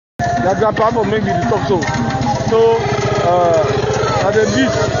Their grandpa for maybe the talk so. So at the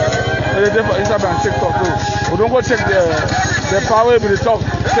beach, they for inside and check talk so. We don't go check the power with the talk.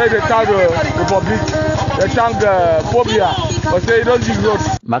 Say they tag the public, they tag the phobia, or say they don't dig road.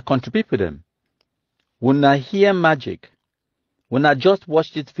 My country people them. When I hear magic, when I just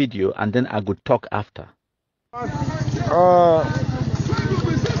watch this video and then I go talk after.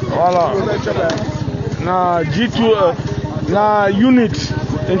 Voilà. Na G2 na unit,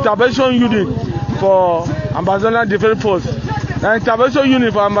 intervention unit for Ambazonian Defense Force. Na intervention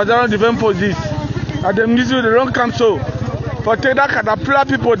unit for Ambazonian Defense Force this. At the ministry they don't come so. For take that caterpillar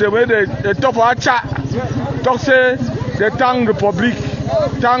people the way they talk for Acha. Talk say they thank the public,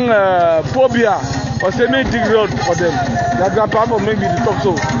 thank phobia, or say make dig road for them. That grandpa for maybe the talk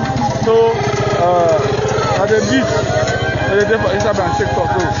so. So at the beach. They for inside and check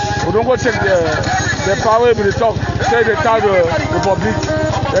talk so. We don't go check the power with the talk. Say they tag the public,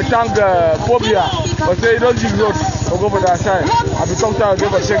 they tag the phobia, or say they don't dig road or go for that side. I be talk to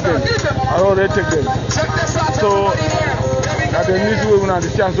them for check them. I already take them. So at the news we will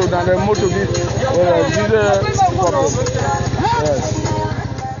understand so that the motor this problem. Yes.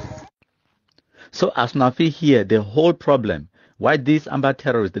 So as now here the whole problem why these Amba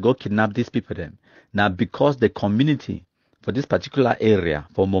terrorists they go kidnap these people them. Now because the community for this particular area,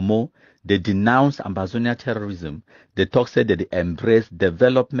 for Momo, they denounce Ambazonia terrorism. They talk say that they embrace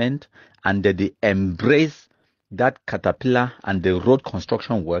development and that they embrace that caterpillar and the road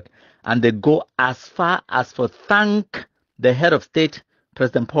construction work. And they go as far as for thank the head of state,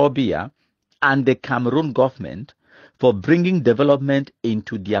 President Paul Biya, and the Cameroon government for bringing development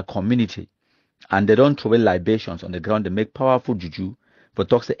into their community. And they don't throw away libations on the ground. They make powerful juju for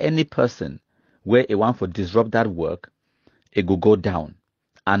talk say any person where they want to disrupt that work, it go down.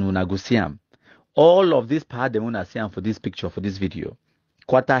 And when I go see them, all of this part they want to see them for this picture, for this video.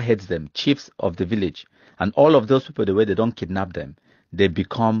 Quarter heads them, chiefs of the village, and all of those people, the way they don't kidnap them, they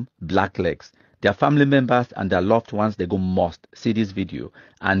become blacklegs. Their family members and their loved ones, they go must see this video,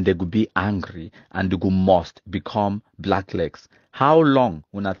 and they go be angry, and they go must become blacklegs. How long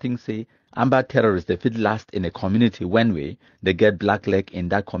when I think say Amba terrorists they feel last in a community when way they get blackleg in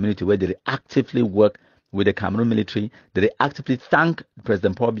that community where they actively work with the Cameroon military, that they actively thank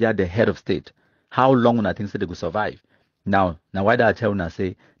President Paul Biya, the head of state. How long when I think they could survive? Now why do I tell you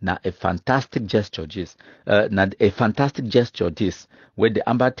say now a fantastic gesture this where the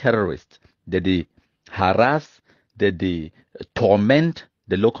Amba terrorists they harass, they torment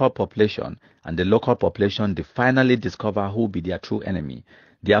the local population, and the local population they finally discover who be their true enemy.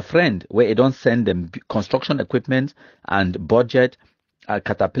 Their friend where they don't send them construction equipment and budget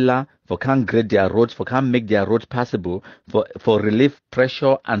caterpillar for can grade their roads, for can make their roads passable, for relief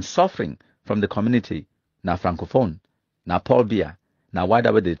pressure and suffering from the community. Now Francophone, now Paul Biya, now why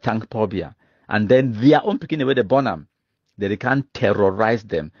that way they thank Paul Biya, and then their own picking away the bonham, that they can terrorize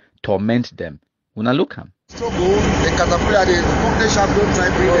them, torment them. Una look am. Struggle, the caterpillar, the foundation don't try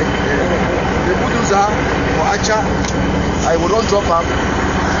bring the bulldozer for Acha. I will not drop up.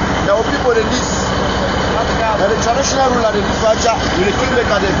 There are people in this. The traditional ruler the Acha will kill them.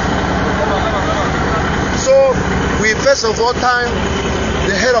 So we first of all thank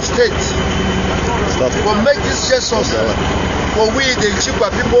the head of state for make this gestures for we the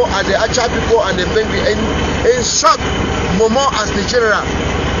Chikwa people and the Acha people and the Bengi in short Momo as the general.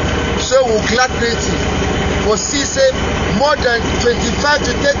 So we gladly for see say more than 25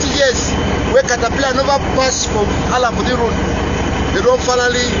 to 30 years where caterpillar never pass from Alabudi road. They don't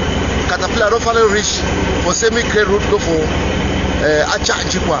finally caterpillar don't finally reach for semi-clear road go for Acha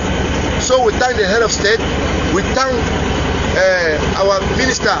Chikwa. So we thank the head of state, we thank our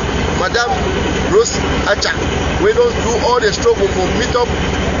minister, Madam Rose Acha. We don't do all the struggle for meet up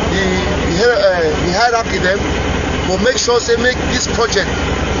the hierarchy them for make sure they make this project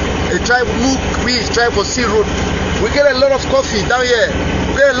a drive we drive for sea road. We get a lot of coffee down here.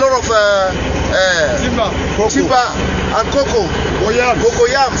 We get a lot of timber and cocoa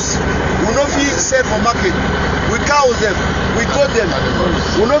yams. We no fit sell for market. We cows them, we got them.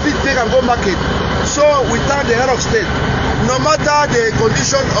 We no fit take and go market. So we thank the head of state. No matter the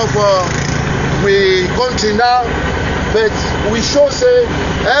condition of we country now, but we show say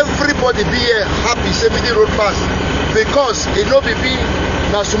everybody be here happy say the road pass because it no be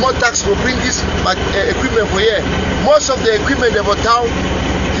now small tax will bring this equipment for here. Most of the equipment in town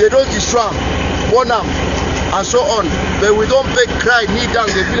they don't destroy burn them and so on, but we don't beg cry knee down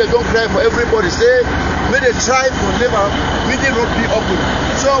the village don't cry for everybody say may they try for labor may the road be open.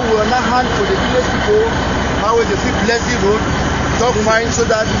 So we will not hand for the village people how they feel bless the road, talk fine so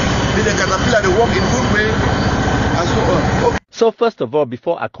that the caterpillar they work in good way and so on. Okay. So first of all,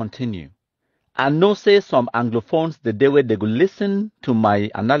 before I continue, I know say some Anglophones the day where they go listen to my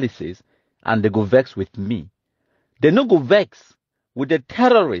analysis and they go vex with me. They no go vex with the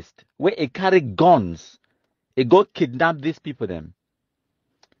terrorist where they carry guns, they go kidnap these people them,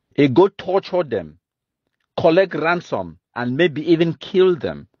 they go torture them, collect ransom, and maybe even kill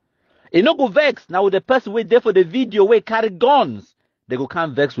them. They no go vex now with the person wait there for the video where carry guns. They go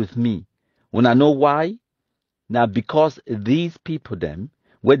can't vex with me. When I know why? Now because these people them,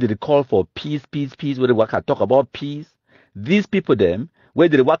 where they call for peace, where they work talk about peace, these people them, where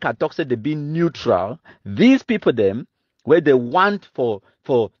they work talk say they be neutral, these people them, where they want for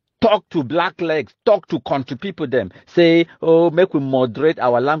talk to black legs, talk to country people them, say, oh, make we moderate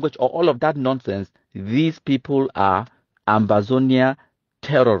our language or all of that nonsense. These people are Ambazonia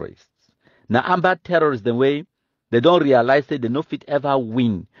terrorists. Now, Amba terrorists, the way they don't realize that they no fit ever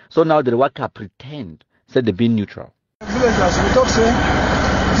win. So now they work pretend, say they be neutral. Villagers, we talk say,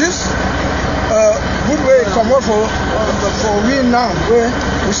 this good way come out for we now, where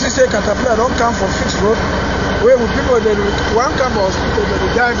we see say caterpillar don't come for fixed road, where we people they one come for hospital they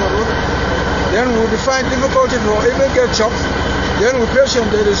die for road, then we find difficulty to even get jobs, then we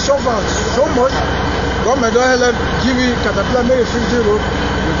patient they suffer so much. Government don't help give you caterpillar make a 50 road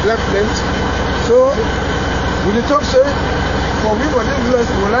with black plates. So we talk say for we for this village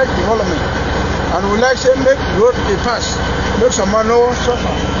we like development and we like say make road a pass, make some man no suffer.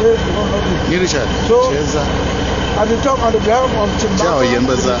 So at the top of the behalf of Chimbaba,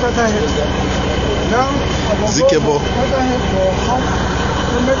 now Zikebo we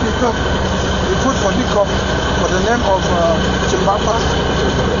make the cup, we put for the cup for the name of Chimbaba.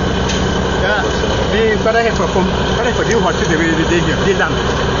 Yeah, the father for the hospital the land.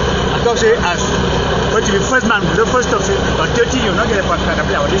 I talk say as but the first man, the first of about 30 you not get a part of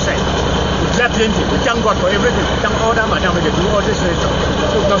this side. We clap plenty, we thank God for everything, we thank all that madam we do all this stuff.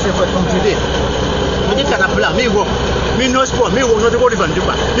 So now say from today. We need Caterpillar, me work, me no sport, me work not go different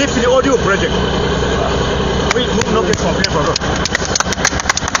Juba. If the audio project, we not get complaint for God.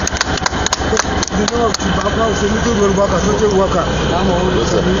 The name of Chimbaba is a little road worker, social worker.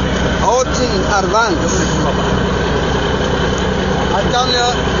 All things in advance. I tell you,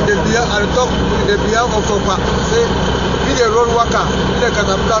 I talk in the behalf of Opa. Say, be the road worker, be the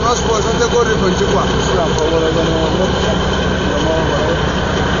caterpillar, not sports, not the go to Juba.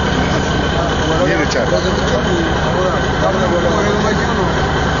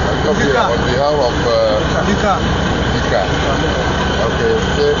 On behalf of Dika. Okay,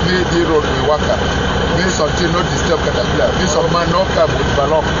 me the road we worker. Me something not disturb caterpillar. Me some man no come with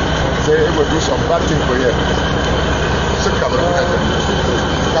ballon. Say he will do some bad thing for you. So Cameroon.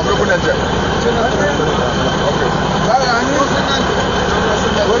 Okay.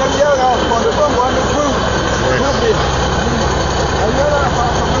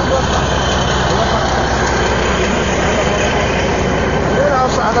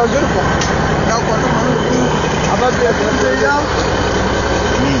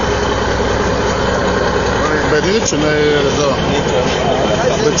 بديت شنو رضا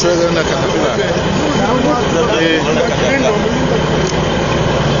بتشوي لنا كاتبنا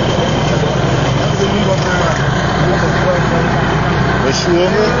بشو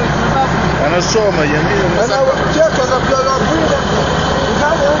انا صومه يمين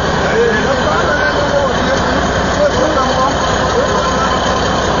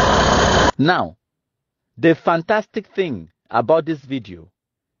Now, the fantastic thing about this video,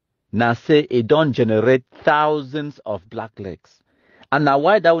 now say it don't generate thousands of black legs. And now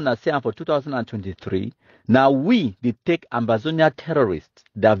why that one say for 2023, now we take Ambazonia terrorists,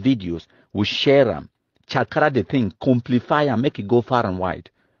 their videos, we share them, chakra the thing, complify and make it go far and wide.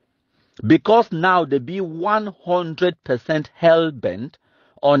 Because now they be 100% hell-bent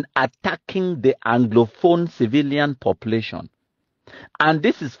on attacking the Anglophone civilian population. And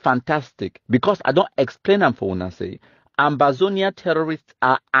this is fantastic because I don't explain them for when I say Ambazonia terrorists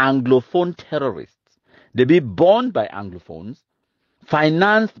are Anglophone terrorists. They be born by Anglophones,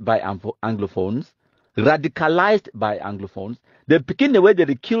 financed by Anglophones, radicalized by Anglophones. They begin the way they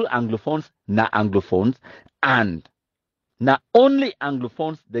kill Anglophones, na Anglophones, and now only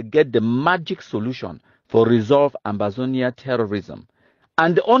Anglophones they get the magic solution for resolve Ambazonia terrorism.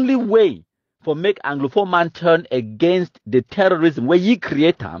 And the only way for make Anglophone man turn against the terrorism where ye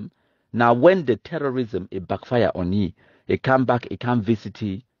create them, now when the terrorism it backfire on ye, it come back, it come visit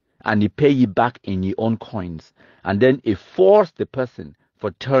ye, and it pay ye back in your own coins. And then it force the person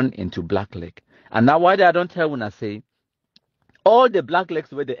for turn into black leg. And now why I don't tell when I say all the black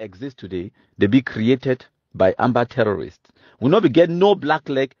legs where they exist today, they be created by Amba terrorists. We not be get no black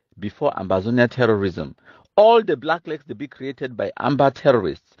leg before Ambazonia terrorism. all the black legs they be created by Amba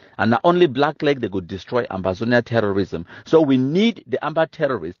terrorists, and not only black leg they could destroy Ambazonia terrorism. So we need the Amba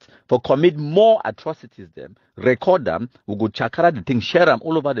terrorists for commit more atrocities them, record them, we go chakra the thing, share them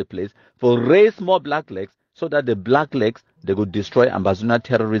all over the place, for raise more black legs, so that the black legs they could destroy Ambazonia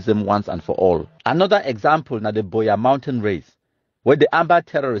terrorism once and for all. Another example now the Boya Mountain race, where the Amba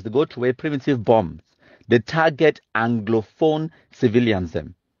terrorists they go to a primitive bombs, they target Anglophone civilians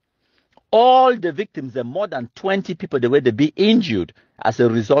them. All the victims, there more than 20 people, the way they be injured as a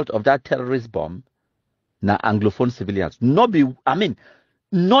result of that terrorist bomb. Now, Anglophone civilians, not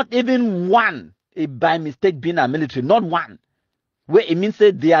even one, by mistake being a military, not one. Where it means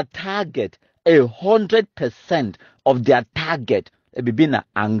that their target, 100% of their target, be being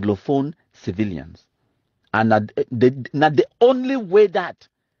Anglophone civilians. And the only way that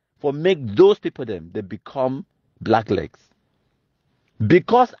for make those people them, they become blacklegs.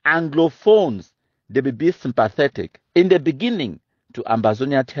 Because Anglophones, they be sympathetic in the beginning to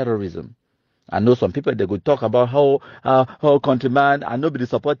Ambazonia terrorism. I know some people, they could talk about how countryman, I nobody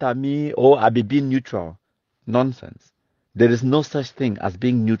supporter me, or I be being neutral. Nonsense. There is no such thing as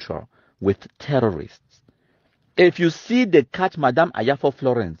being neutral with terrorists. If you see they catch Madame Ayafo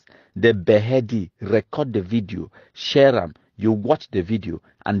Florence, they beheady, record the video, share them, you watch the video,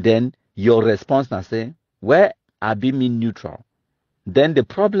 and then your response now say, where I be me neutral? Then the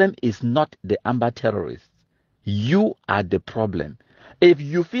problem is not the Amba terrorists. You are the problem. If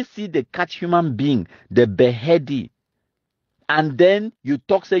you see the catch human being, the beheady, and then you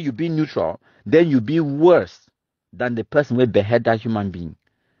talk say you be neutral, then you be worse than the person who behead that human being.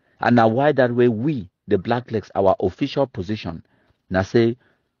 And now why that way we, the blacklegs, our official position, now say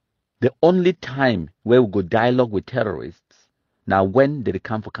the only time where we go dialogue with terrorists, now when they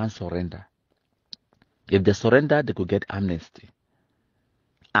come for can surrender. If they surrender, they could get amnesty.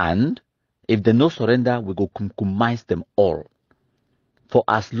 And if they no surrender, we go kumkumize them all. For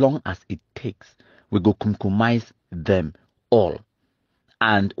as long as it takes, we go kumkumize them all.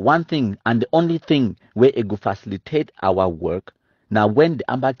 And one thing, and the only thing where it go facilitate our work, now when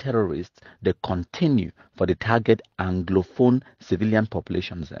the Amba terrorists, they continue for the target Anglophone civilian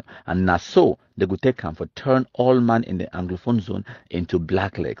populations. And now so, they go take them for turn all man in the Anglophone zone into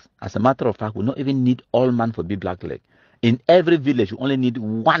blacklegs. As a matter of fact, we don't even need all man for be blackleg. In every village, you only need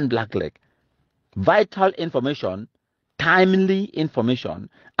one blackleg. Vital information, timely information,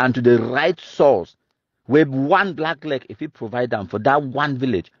 and to the right source. With one blackleg, if you provide them for that one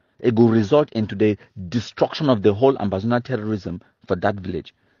village, it will result into the destruction of the whole Ambazonia terrorism for that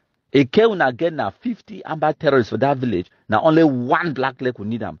village. It can again now 50 Amba terrorists for that village. Now only one blackleg will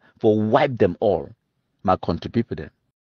need them for wipe them all. My country people there.